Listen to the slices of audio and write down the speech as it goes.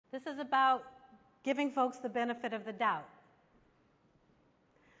This is about giving folks the benefit of the doubt.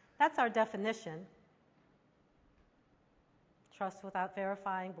 That's our definition. Trust without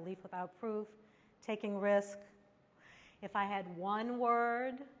verifying, belief without proof, taking risk. If I had one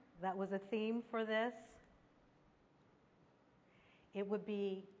word that was a theme for this, it would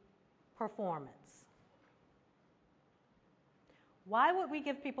be performance. Why would we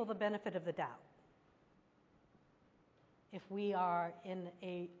give people the benefit of the doubt? If we are in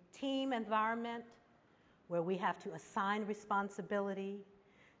a team environment where we have to assign responsibility,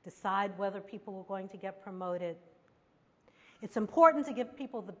 decide whether people are going to get promoted, it's important to give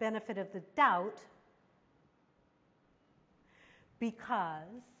people the benefit of the doubt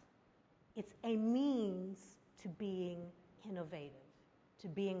because it's a means to being innovative, to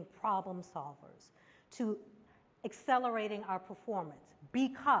being problem solvers, to accelerating our performance.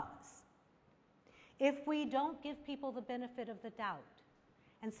 Because if we don't give people the benefit of the doubt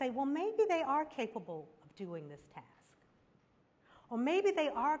and say, well, maybe they are capable of doing this task, or maybe they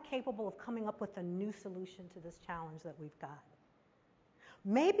are capable of coming up with a new solution to this challenge that we've got.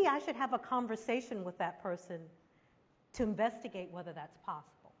 Maybe I should have a conversation with that person to investigate whether that's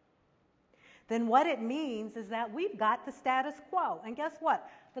possible. Then what it means is that we've got the status quo. And guess what?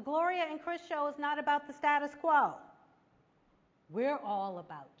 The Gloria and Chris show is not about the status quo. We're all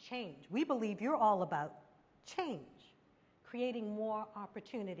about change. We believe you're all about change, creating more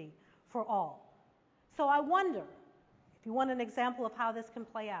opportunity for all. So I wonder, if you want an example of how this can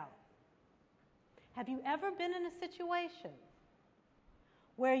play out, have you ever been in a situation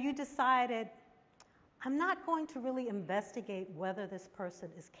where you decided, I'm not going to really investigate whether this person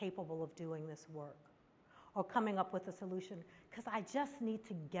is capable of doing this work or coming up with a solution because I just need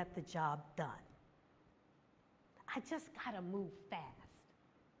to get the job done. I just got to move fast.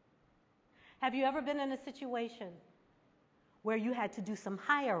 Have you ever been in a situation where you had to do some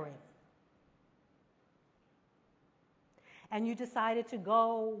hiring and you decided to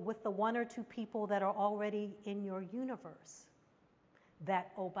go with the one or two people that are already in your universe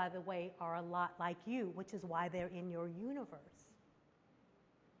that, oh, by the way, are a lot like you, which is why they're in your universe?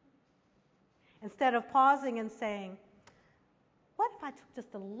 Instead of pausing and saying, what if I took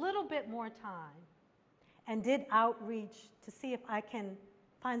just a little bit more time and did outreach to see if I can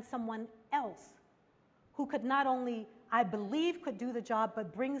find someone else who could not only, I believe, could do the job,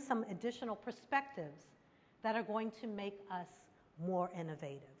 but bring some additional perspectives that are going to make us more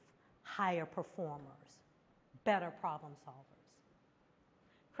innovative, higher performers, better problem solvers.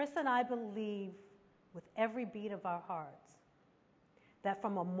 Chris and I believe with every beat of our hearts that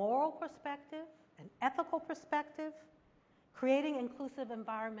from a moral perspective, an ethical perspective, creating inclusive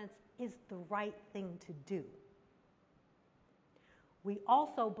environments is the right thing to do. We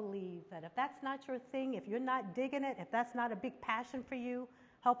also believe that if that's not your thing, if you're not digging it, if that's not a big passion for you,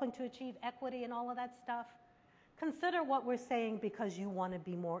 helping to achieve equity and all of that stuff, consider what we're saying because you want to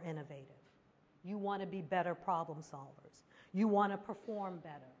be more innovative. You want to be better problem solvers. You want to perform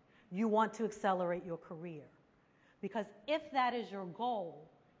better. You want to accelerate your career. Because if that is your goal,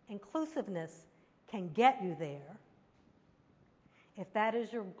 inclusiveness can get you there. If that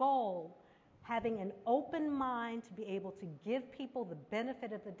is your goal, having an open mind to be able to give people the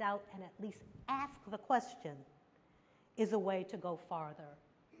benefit of the doubt and at least ask the question is a way to go farther,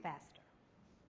 faster.